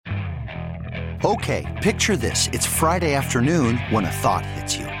Okay, picture this. It's Friday afternoon when a thought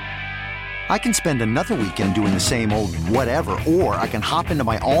hits you. I can spend another weekend doing the same old whatever, or I can hop into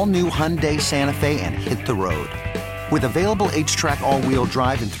my all-new Hyundai Santa Fe and hit the road. With available H-Track all-wheel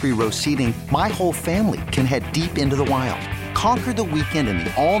drive and 3-row seating, my whole family can head deep into the wild. Conquer the weekend in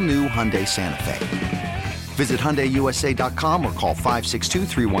the all-new Hyundai Santa Fe. Visit HyundaiUSA.com or call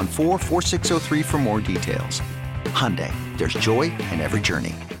 562-314-4603 for more details. Hyundai, there's joy in every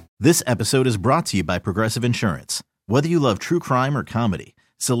journey. This episode is brought to you by Progressive Insurance. Whether you love true crime or comedy,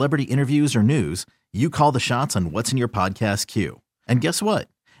 celebrity interviews or news, you call the shots on what's in your podcast queue. And guess what?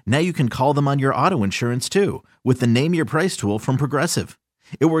 Now you can call them on your auto insurance too with the Name Your Price tool from Progressive.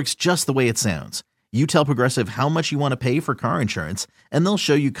 It works just the way it sounds. You tell Progressive how much you want to pay for car insurance, and they'll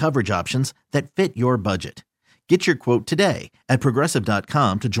show you coverage options that fit your budget. Get your quote today at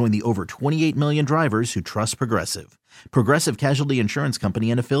Progressive.com to join the over 28 million drivers who trust Progressive. Progressive Casualty Insurance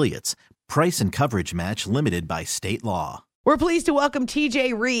Company and Affiliates. Price and coverage match limited by state law. We're pleased to welcome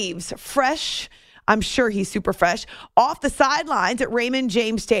TJ Reeves, fresh, I'm sure he's super fresh, off the sidelines at Raymond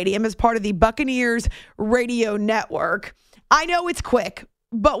James Stadium as part of the Buccaneers Radio Network. I know it's quick,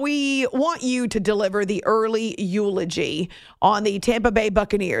 but we want you to deliver the early eulogy on the Tampa Bay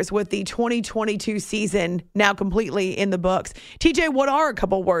Buccaneers with the 2022 season now completely in the books. TJ, what are a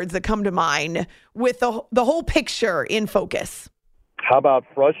couple words that come to mind with the whole picture in focus? How about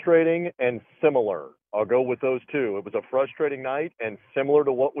frustrating and similar? I'll go with those two. It was a frustrating night and similar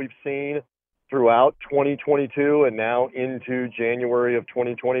to what we've seen throughout 2022 and now into January of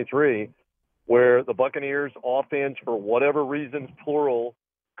 2023, where the Buccaneers offense, for whatever reasons, plural,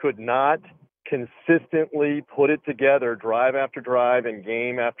 could not consistently put it together drive after drive and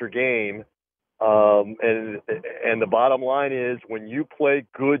game after game. And the bottom line is when you play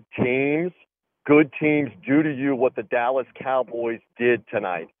good teams do to you what the Dallas Cowboys did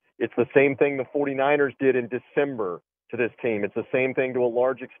tonight. It's the same thing the 49ers did in December to this team. It's the same thing to a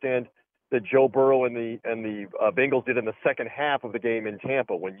large extent that Joe Burrow and the Bengals did in the second half of the game in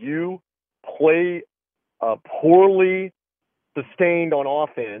Tampa. When you play poorly sustained on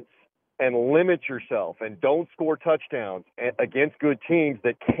offense and limit yourself and don't score touchdowns against good teams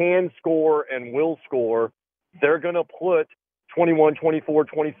that can score and will score, they're going to put 21, 24,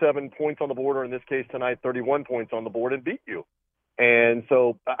 27 points on the board, or in this case tonight, 31 points on the board and beat you. And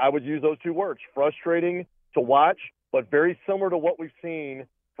so I would use those two words, frustrating to watch, but very similar to what we've seen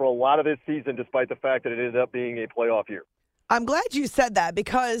for a lot of this season, despite the fact that it ended up being a playoff year. I'm glad you said that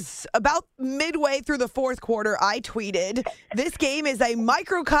because about midway through the fourth quarter, I tweeted, this game is a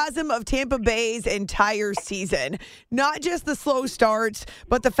microcosm of Tampa Bay's entire season. Not just the slow starts,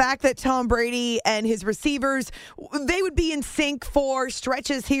 but the fact that Tom Brady and his receivers, they would be in sync for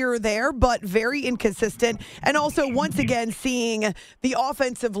stretches here or there, but very inconsistent. And also, once again, seeing the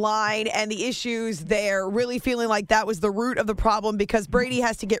offensive line and the issues there, really feeling like that was the root of the problem because Brady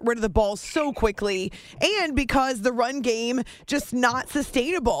has to get rid of the ball so quickly and because the run game just not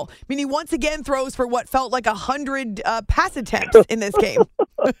sustainable. I mean, he once again throws for what felt like 100 pass attempts in this game.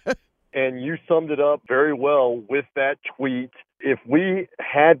 And you summed it up very well with that tweet. If we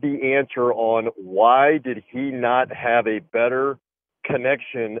had the answer on why did he not have a better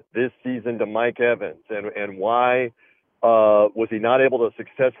connection this season to Mike Evans and why was he not able to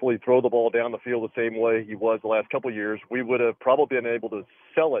successfully throw the ball down the field the same way he was the last couple of years, we would have probably been able to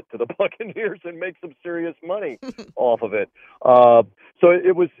sell it to the Buccaneers and make some serious money off of it. So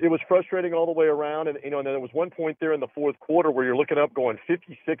it was frustrating all the way around. And, and then there was one point there in the fourth quarter where you're looking up going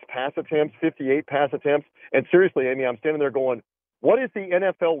 56 pass attempts, 58 pass attempps. And seriously, Amy, I'm standing there going, what is the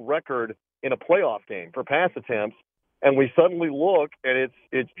NFL record in a playoff game for pass attempts? And we suddenly look, and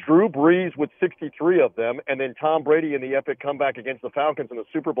it's Drew Brees with 63 of them, and then Tom Brady in the epic comeback against the Falcons in the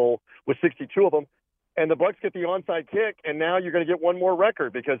Super Bowl with 62 of them. And the Bucs get the onside kick, and now you're going to get one more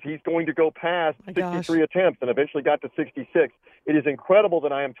record because he's going to go past 63 attempts and eventually got to 66. It is incredible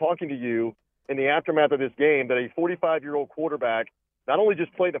that I am talking to you in the aftermath of this game that a 45-year-old quarterback not only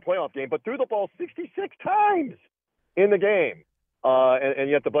just played the playoff game, but threw the ball 66 times in the game.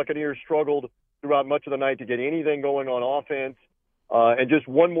 And yet the Buccaneers struggled throughout much of the night to get anything going on offense. And just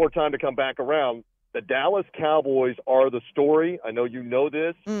one more time to come back around, the Dallas Cowboys are the story. I know you know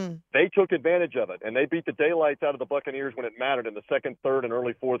this. They took advantage of it, and they beat the daylights out of the Buccaneers when it mattered in the second, third, and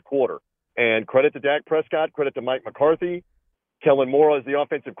early fourth quarter. And credit to Dak Prescott, credit to Mike McCarthy, Kellen Moore as the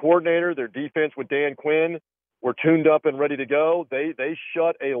offensive coordinator, their defense with Dan Quinn were tuned up and ready to go. They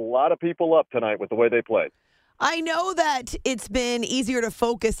shut a lot of people up tonight with the way they played. I know that it's been easier to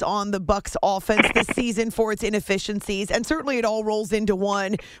focus on the Bucs offense this season for its inefficiencies, and certainly it all rolls into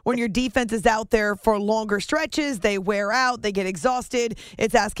one. When your defense is out there for longer stretches, they wear out, they get exhausted,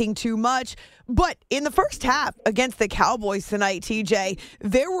 it's asking too much. But in the first half against the Cowboys tonight, TJ,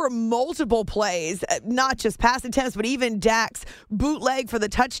 there were multiple plays, not just pass attempts, but even Dak's bootleg for the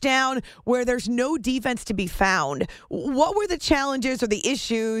touchdown where there's no defense to be found. What were the challenges or the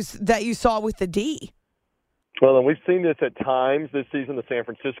issues that you saw with the D? Well, and we've seen this at times this season. The San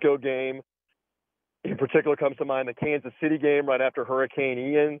Francisco game in particular comes to mind. The Kansas City game right after Hurricane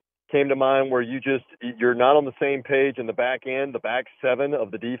Ian came to mind, where you're not on the same page in the back end, the back seven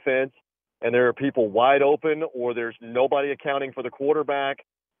of the defense, and there are people wide open or there's nobody accounting for the quarterback.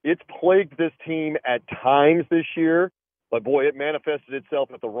 It's plagued this team at times this year, but boy, it manifested itself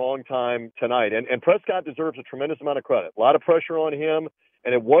at the wrong time tonight. And Prescott deserves a tremendous amount of credit. A lot of pressure on him,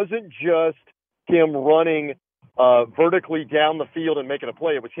 and it wasn't just him running vertically down the field and making a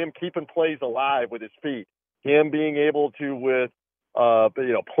play. It was him keeping plays alive with his feet, him being able to, with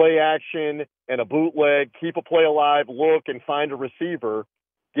play action and a bootleg, keep a play alive, look and find a receiver.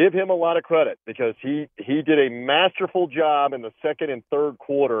 Give him a lot of credit because he did a masterful job in the second and third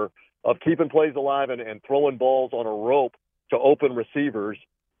quarter of keeping plays alive and throwing balls on a rope to open receivers.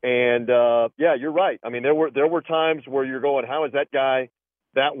 And you're right. I mean, there were times where you're going, how is that guy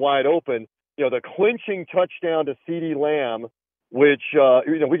that wide open? The clinching touchdown to CeeDee Lamb, which,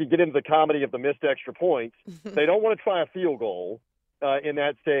 we could get into the comedy of the missed extra points. They don't want to try a field goal in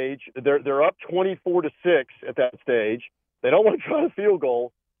that stage. They're up 24-6 at that stage. They don't want to try a field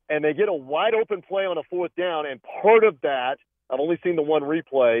goal, and they get a wide open play on a fourth down. And part of that, I've only seen the one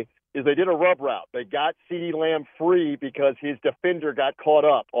replay, is they did a rub route. They got CeeDee Lamb free because his defender got caught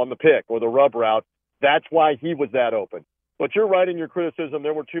up on the pick or the rub route. That's why he was that open. But you're right in your criticism.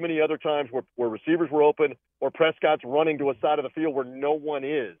 There were too many other times where receivers were open or Prescott's running to a side of the field where no one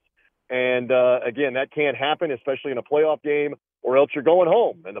is. And, again, that can't happen, especially in a playoff game, or else you're going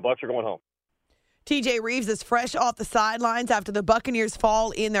home, and the Bucs are going home. TJ Reeves is fresh off the sidelines after the Buccaneers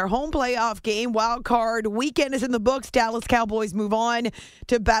fall in their home playoff game. Wild card weekend is in the books. Dallas Cowboys move on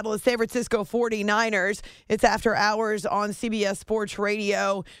to battle the San Francisco 49ers. It's after hours on CBS Sports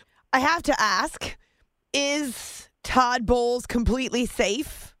Radio. I have to ask, is Todd Bowles completely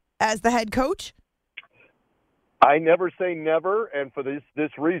safe as the head coach? I never say never, and for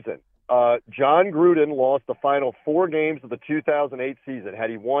this reason. John Gruden lost the final 4 games of the 2008 season.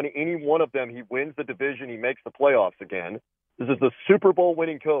 Had he won any one of them, he wins the division, he makes the playoffs again. This is the Super Bowl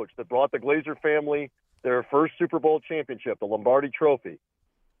winning coach that brought the Glazer family their first Super Bowl championship, the Lombardi Trophy.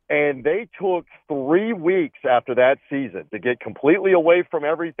 And they took 3 weeks after that season to get completely away from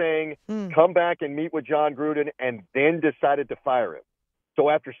everything, come back and meet with John Gruden, and then decided to fire him. So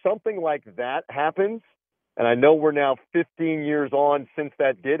after something like that happens, and I know we're now 15 years on since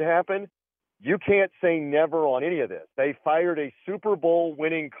that did happen, you can't say never on any of this. They fired a Super Bowl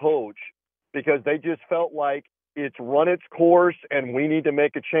winning coach because they just felt like it's run its course and we need to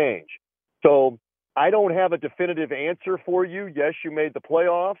make a change. So I don't have a definitive answer for you. Yes, you made the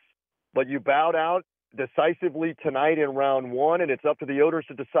playoffs, but you bowed out decisively tonight in round 1, and it's up to the owners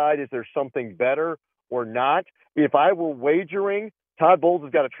to decide, is there something better or not? If I were wagering, Todd Bowles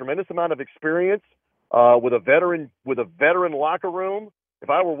has got a tremendous amount of experience with a veteran locker room. If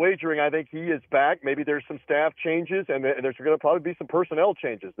I were wagering, I think he is back. Maybe there's some staff changes, and there's going to probably be some personnel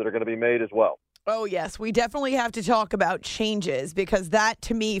changes that are going to be made as well. Oh, yes. We definitely have to talk about changes because that,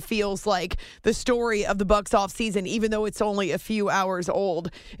 to me, feels like the story of the Bucs offseason, even though it's only a few hours old.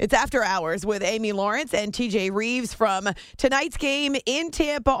 It's After Hours with Amy Lawrence and TJ Reeves from tonight's game in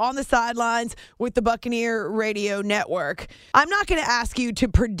Tampa on the sidelines with the Buccaneer Radio Network. I'm not going to ask you to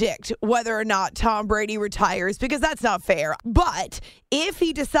predict whether or not Tom Brady retires because that's not fair. But if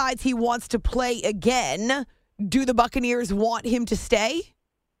he decides he wants to play again, do the Buccaneers want him to stay?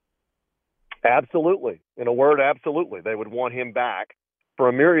 Absolutely. In a word, absolutely. They would want him back for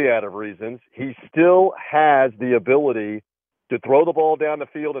a myriad of reasons. He still has the ability to throw the ball down the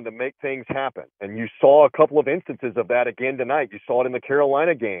field and to make things happen. And you saw a couple of instances of that again tonight. You saw it in the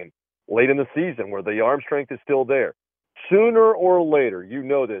Carolina game late in the season where the arm strength is still there. Sooner or later, you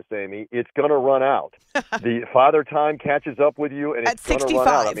know this, Amy, it's going to run out. The father time catches up with you, and it's going to run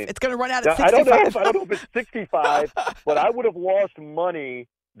out. I mean, it's going to run out at 65. I don't know if it's 65, but I would have lost money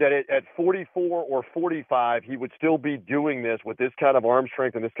that at 44 or 45, he would still be doing this with this kind of arm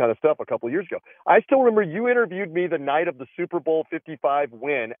strength and this kind of stuff a couple of years ago. I still remember you interviewed me the night of the Super Bowl 55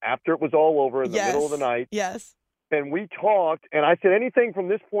 win after it was all over in the middle of the night. Yes. And we talked, and I said anything from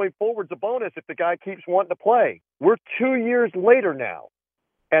this point forward is a bonus if the guy keeps wanting to play. We're 2 years later now.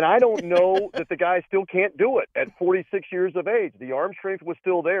 And I don't know that the guy still can't do it at 46 years of age. The arm strength was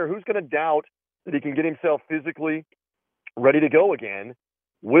still there. Who's going to doubt that he can get himself physically ready to go again?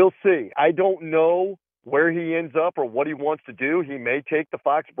 We'll see. I don't know where he ends up or what he wants to do. He may take the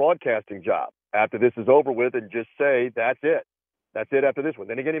Fox broadcasting job after this is over with and just say, that's it. That's it after this one.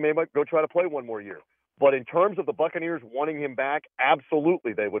 Then again, he may go try to play one more year. But in terms of the Buccaneers wanting him back,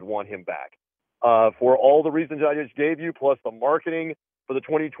 absolutely they would want him back. For all the reasons I just gave you, plus the marketing for the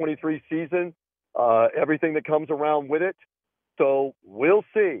 2023 season, everything that comes around with it. So we'll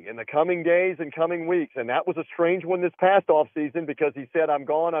see in the coming days and coming weeks. And that was a strange one this past offseason because he said, I'm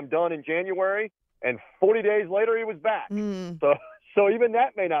gone, I'm done in January. And 40 days later, he was back. So even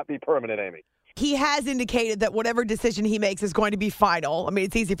that may not be permanent, Amy. He has indicated that whatever decision he makes is going to be final. I mean,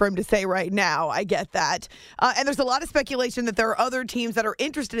 it's easy for him to say right now. I get that. And there's a lot of speculation that there are other teams that are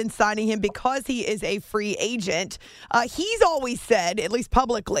interested in signing him because he is a free agent. He's always said, at least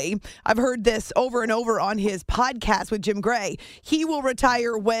publicly, I've heard this over and over on his podcast with Jim Gray, he will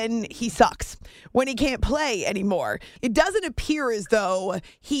retire when he sucks, when he can't play anymore. It doesn't appear as though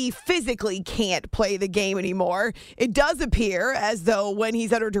he physically can't play the game anymore. It does appear as though when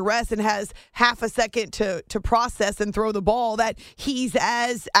he's under duress and has half a second to process and throw the ball, that he's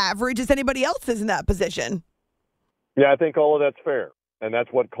as average as anybody else is in that position. Yeah, I think all of that's fair. And that's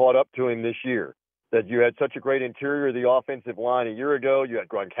what caught up to him this year. That you had such a great interior of the offensive line a year ago. You had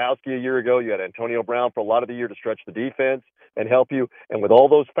Gronkowski a year ago. You had Antonio Brown for a lot of the year to stretch the defense and help you. And with all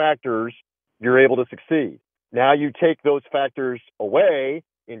those factors, you're able to succeed. Now you take those factors away.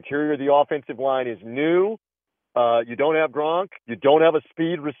 Interior of the offensive line is new. You don't have Gronk. You don't have a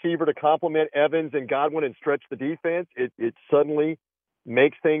speed receiver to complement Evans and Godwin and stretch the defense. It suddenly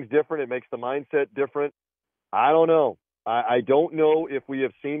makes things different. It makes the mindset different. I don't know. I don't know if we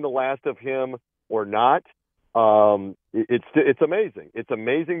have seen the last of him or not. It's amazing. It's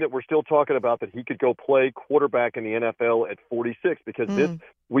amazing that we're still talking about that he could go play quarterback in the NFL at 46 because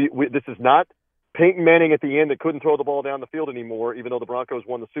this is not Peyton Manning at the end that couldn't throw the ball down the field anymore, even though the Broncos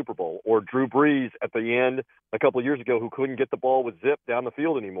won the Super Bowl, or Drew Brees at the end a couple of years ago who couldn't get the ball with zip down the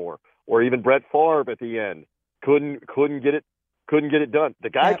field anymore, or even Brett Favre at the end couldn't get it done. The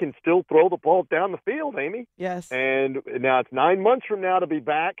guy can still throw the ball down the field, Amy. Yes. And now it's 9 months from now to be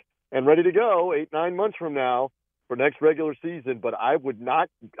back and ready to go, 8-9 months from now for next regular season. But I would not,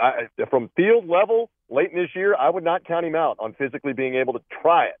 from field level late in this year, I would not count him out on physically being able to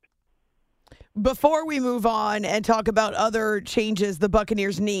try it. Before we move on and talk about other changes the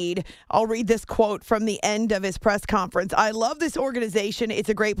Buccaneers need, I'll read this quote from the end of his press conference. I love this organization. It's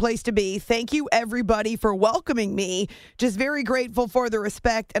a great place to be. Thank you, everybody, for welcoming me. Just very grateful for the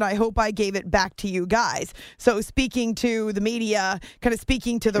respect, and I hope I gave it back to you guys. So speaking to the media, kind of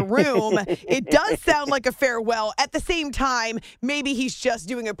speaking to the room, it does sound like a farewell. At the same time, maybe he's just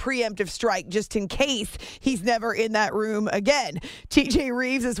doing a preemptive strike just in case he's never in that room again. TJ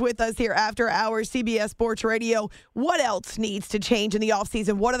Reeves is with us here after hours, CBS Sports Radio. What else needs to change in the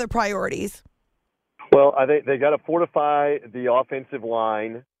offseason? What are the priorities? Well, I think they got to fortify the offensive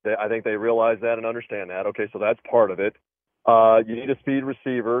line. I think they realize that and understand that. Okay, so that's part of it. You need a speed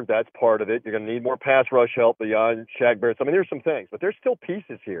receiver. That's part of it. You're going to need more pass rush help beyond Shaq Barrett. I mean, there's some things, but there's still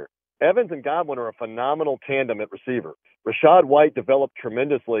pieces here. Evans and Godwin are a phenomenal tandem at receiver. Rachaad White developed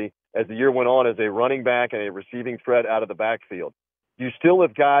tremendously as the year went on as a running back and a receiving threat out of the backfield. You still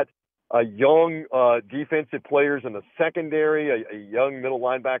have got young defensive players in the secondary, a young middle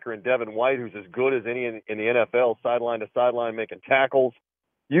linebacker in Devin White, who's as good as any in the NFL, sideline to sideline, making tackles.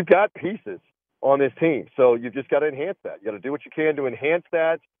 You've got pieces on this team, so you've just got to enhance that. You got to do what you can to enhance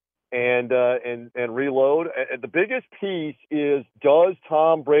that and reload. And the biggest piece is, does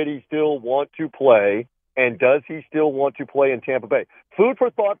Tom Brady still want to play, and does he still want to play in Tampa Bay? Food for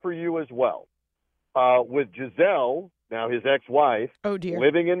thought for you as well. With Giselle, now his ex-wife,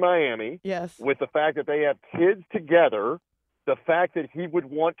 living in Miami, yes, with the fact that they have kids together, the fact that he would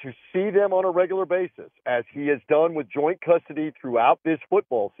want to see them on a regular basis, as he has done with joint custody throughout this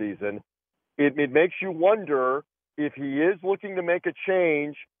football season, it makes you wonder if he is looking to make a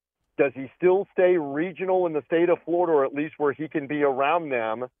change. Does he still stay regional in the state of Florida, or at least where he can be around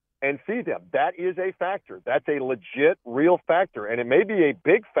them and see them? That is a factor. That's a legit, real factor, and it may be a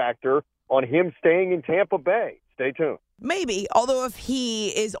big factor on him staying in Tampa Bay. Stay tuned. Maybe. Although if he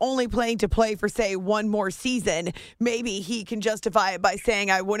is only playing to play for, say, one more season, maybe he can justify it by saying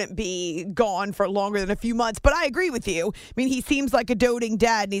I wouldn't be gone for longer than a few months. But I agree with you. I mean, he seems like a doting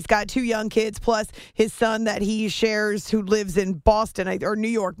dad, and he's got 2 young kids, plus his son that he shares who lives in Boston or New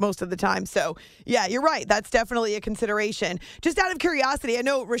York most of the time. So, yeah, you're right. That's definitely a consideration. Just out of curiosity, I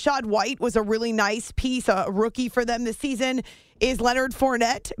know Rachaad White was a really nice piece, a rookie for them this season. Is Leonard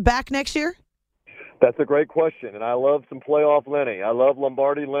Fournette back next year? That's a great question, and I love some playoff Lenny. I love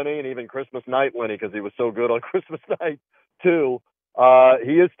Lombardi Lenny and even Christmas night Lenny because he was so good on Christmas night, too.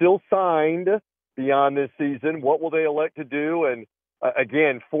 He is still signed beyond this season. What will they elect to do? And,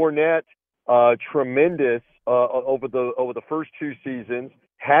 again, Fournette, tremendous over the first 2 seasons.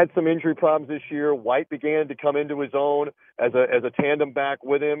 Had some injury problems this year. White began to come into his own as a tandem back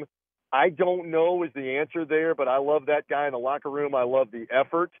with him. I don't know is the answer there, but I love that guy in the locker room. I love the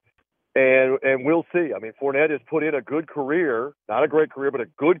effort. And we'll see. I mean, Fournette has put in a good career, not a great career, but a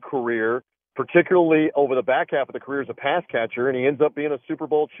good career, particularly over the back half of the career as a pass catcher, and he ends up being a Super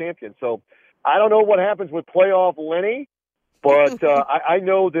Bowl champion. So I don't know what happens with playoff Lenny, but I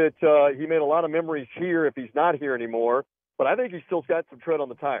know that he made a lot of memories here if he's not here anymore. But I think he's still got some tread on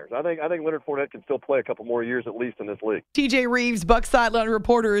the tires. I think Leonard Fournette can still play a couple more years at least in this league. TJ Reeves, Bucs sideline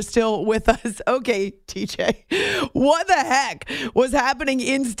reporter, is still with us. Okay, TJ, what the heck was happening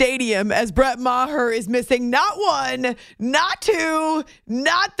in stadium as Brett Maher is missing not 1, not 2,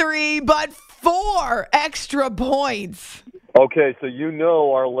 not 3, but 4 extra points? Okay, so you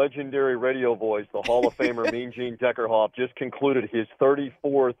know our legendary radio voice, the Hall of Famer Mean Gene Deckerhoff, just concluded his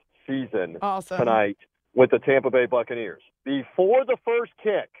 34th season tonight with the Tampa Bay Buccaneers. Before the first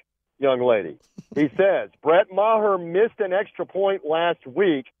kick, young lady, he says, Brett Maher missed an extra point last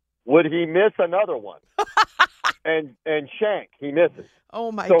week. Would he miss another one? and Shank, he misses.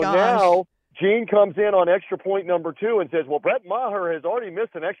 Oh, my gosh. So gosh. now Gene comes in on extra point number 2 and says, well, Brett Maher has already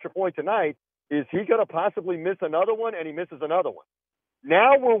missed an extra point tonight. Is he going to possibly miss another one? And he misses another one.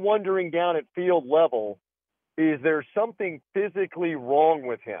 Now we're wondering down at field level, is there something physically wrong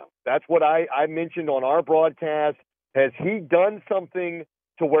with him? That's what I mentioned on our broadcast. Has he done something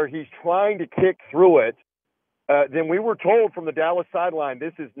to where he's trying to kick through it? Then we were told from the Dallas sideline,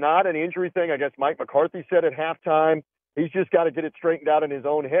 this is not an injury thing. I guess Mike McCarthy said at halftime, he's just got to get it straightened out in his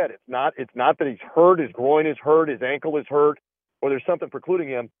own head. It's not that he's hurt, his groin is hurt, his ankle is hurt, or there's something precluding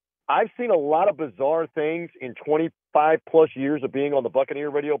him. I've seen a lot of bizarre things in 25-plus years of being on the Buccaneer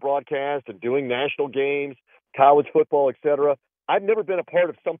radio broadcast and doing national games, college football, etc. I've never been a part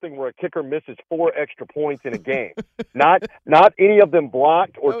of something where a kicker misses 4 extra points in a game. Not any of them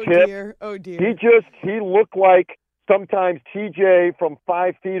blocked or tipped. Oh, dear. He looked like sometimes TJ from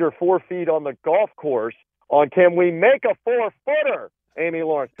 5 feet or 4 feet on the golf course on Can We Make a 4-footer? Amy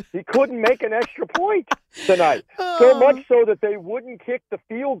Lawrence. He couldn't make an extra point tonight. So much so that they wouldn't kick the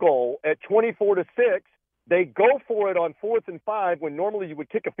field goal at 24-6. They go for it on 4th and 5 when normally you would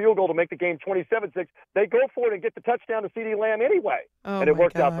kick a field goal to make the game 27-6. They go for it and get the touchdown to CeeDee Lamb anyway. And it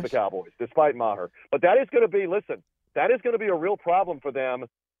worked out for the Cowboys, despite Maher. But that is going to be, that is going to be a real problem for them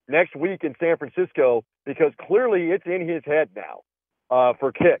next week in San Francisco because clearly it's in his head now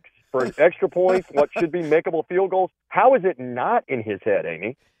for kicks. For extra points, what should be makeable field goals. How is it not in his head,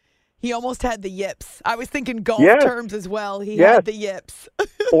 Amy? He almost had the yips. I was thinking golf terms as well. He had the yips.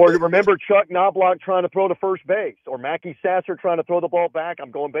 Or remember Chuck Knobloch trying to throw to first base, or Mackie Sasser trying to throw the ball back.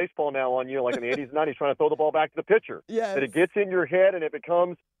 I'm going baseball now on you, like in the 80s and 90s, trying to throw the ball back to the pitcher. Yes. That it gets in your head and it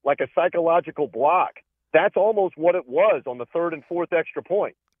becomes like a psychological block. That's almost what it was on the 3rd and 4th extra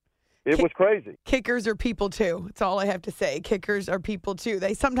point. It was crazy. Kickers are people, too. That's all I have to say. Kickers are people, too.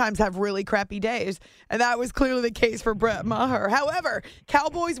 They sometimes have really crappy days, and that was clearly the case for Brett Maher. However,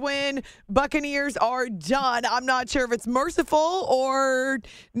 Cowboys win. Buccaneers are done. I'm not sure if it's merciful or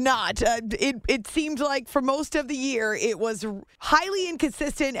not. It seemed like for most of the year, it was highly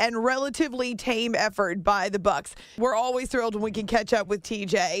inconsistent and relatively tame effort by the Bucs. We're always thrilled when we can catch up with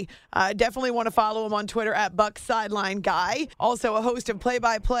TJ. Definitely want to follow him on Twitter at Bucs Sideline Guy. Also a host of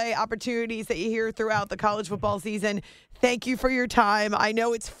play-by-play opportunities that you hear throughout the college football season. Thank you for your time. I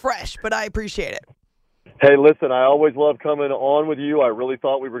know it's fresh, but I appreciate it. Hey, listen, I always love coming on with you. I really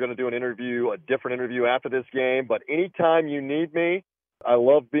thought we were going to do a different interview after this game, but anytime you need me, I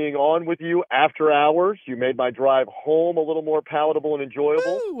love being on with you after hours. You made my drive home a little more palatable and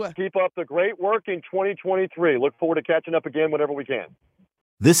enjoyable. Woo! Keep up the great work in 2023. Look forward to catching up again whenever we can.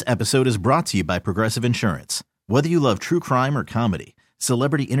 This episode is brought to you by Progressive Insurance. Whether you love true crime or comedy,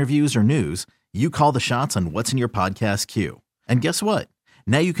 celebrity interviews or news, you call the shots on what's in your podcast queue. And guess what?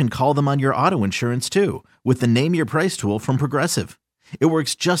 Now you can call them on your auto insurance too with the Name Your Price tool from Progressive. It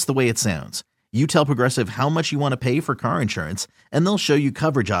works just the way it sounds. You tell Progressive how much you want to pay for car insurance, and they'll show you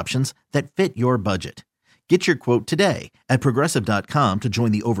coverage options that fit your budget. Get your quote today at Progressive.com to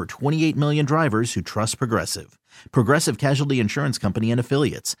join the over 28 million drivers who trust Progressive. Progressive Casualty Insurance Company and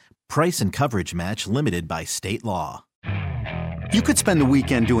Affiliates. Price and coverage match limited by state law. You could spend the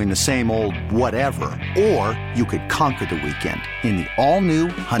weekend doing the same old whatever, or you could conquer the weekend in the all-new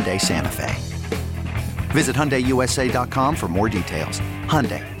Hyundai Santa Fe. Visit HyundaiUSA.com for more details.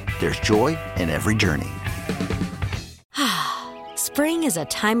 Hyundai, there's joy in every journey. Spring is a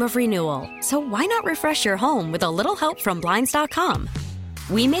time of renewal, so why not refresh your home with a little help from Blinds.com?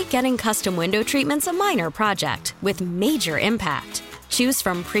 We make getting custom window treatments a minor project with major impact. Choose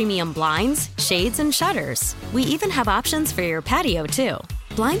from premium blinds, shades, and shutters. We even have options for your patio, too.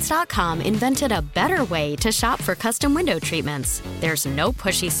 Blinds.com invented a better way to shop for custom window treatments. There's no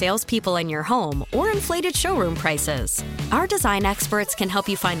pushy salespeople in your home or inflated showroom prices. Our design experts can help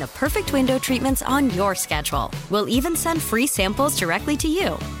you find the perfect window treatments on your schedule. We'll even send free samples directly to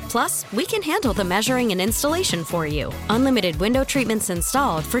you. Plus, we can handle the measuring and installation for you. Unlimited window treatments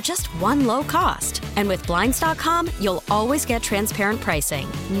installed for just one low cost. And with Blinds.com, you'll always get transparent pricing.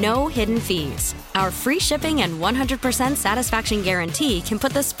 No hidden fees. Our free shipping and 100% satisfaction guarantee can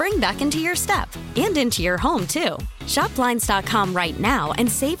put the spring back into your step and into your home, too. Shop Blinds.com right now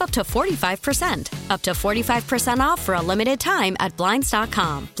and save up to 45%. Up to 45% off for a limited time at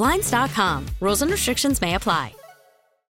Blinds.com. Blinds.com. Rules and restrictions may apply.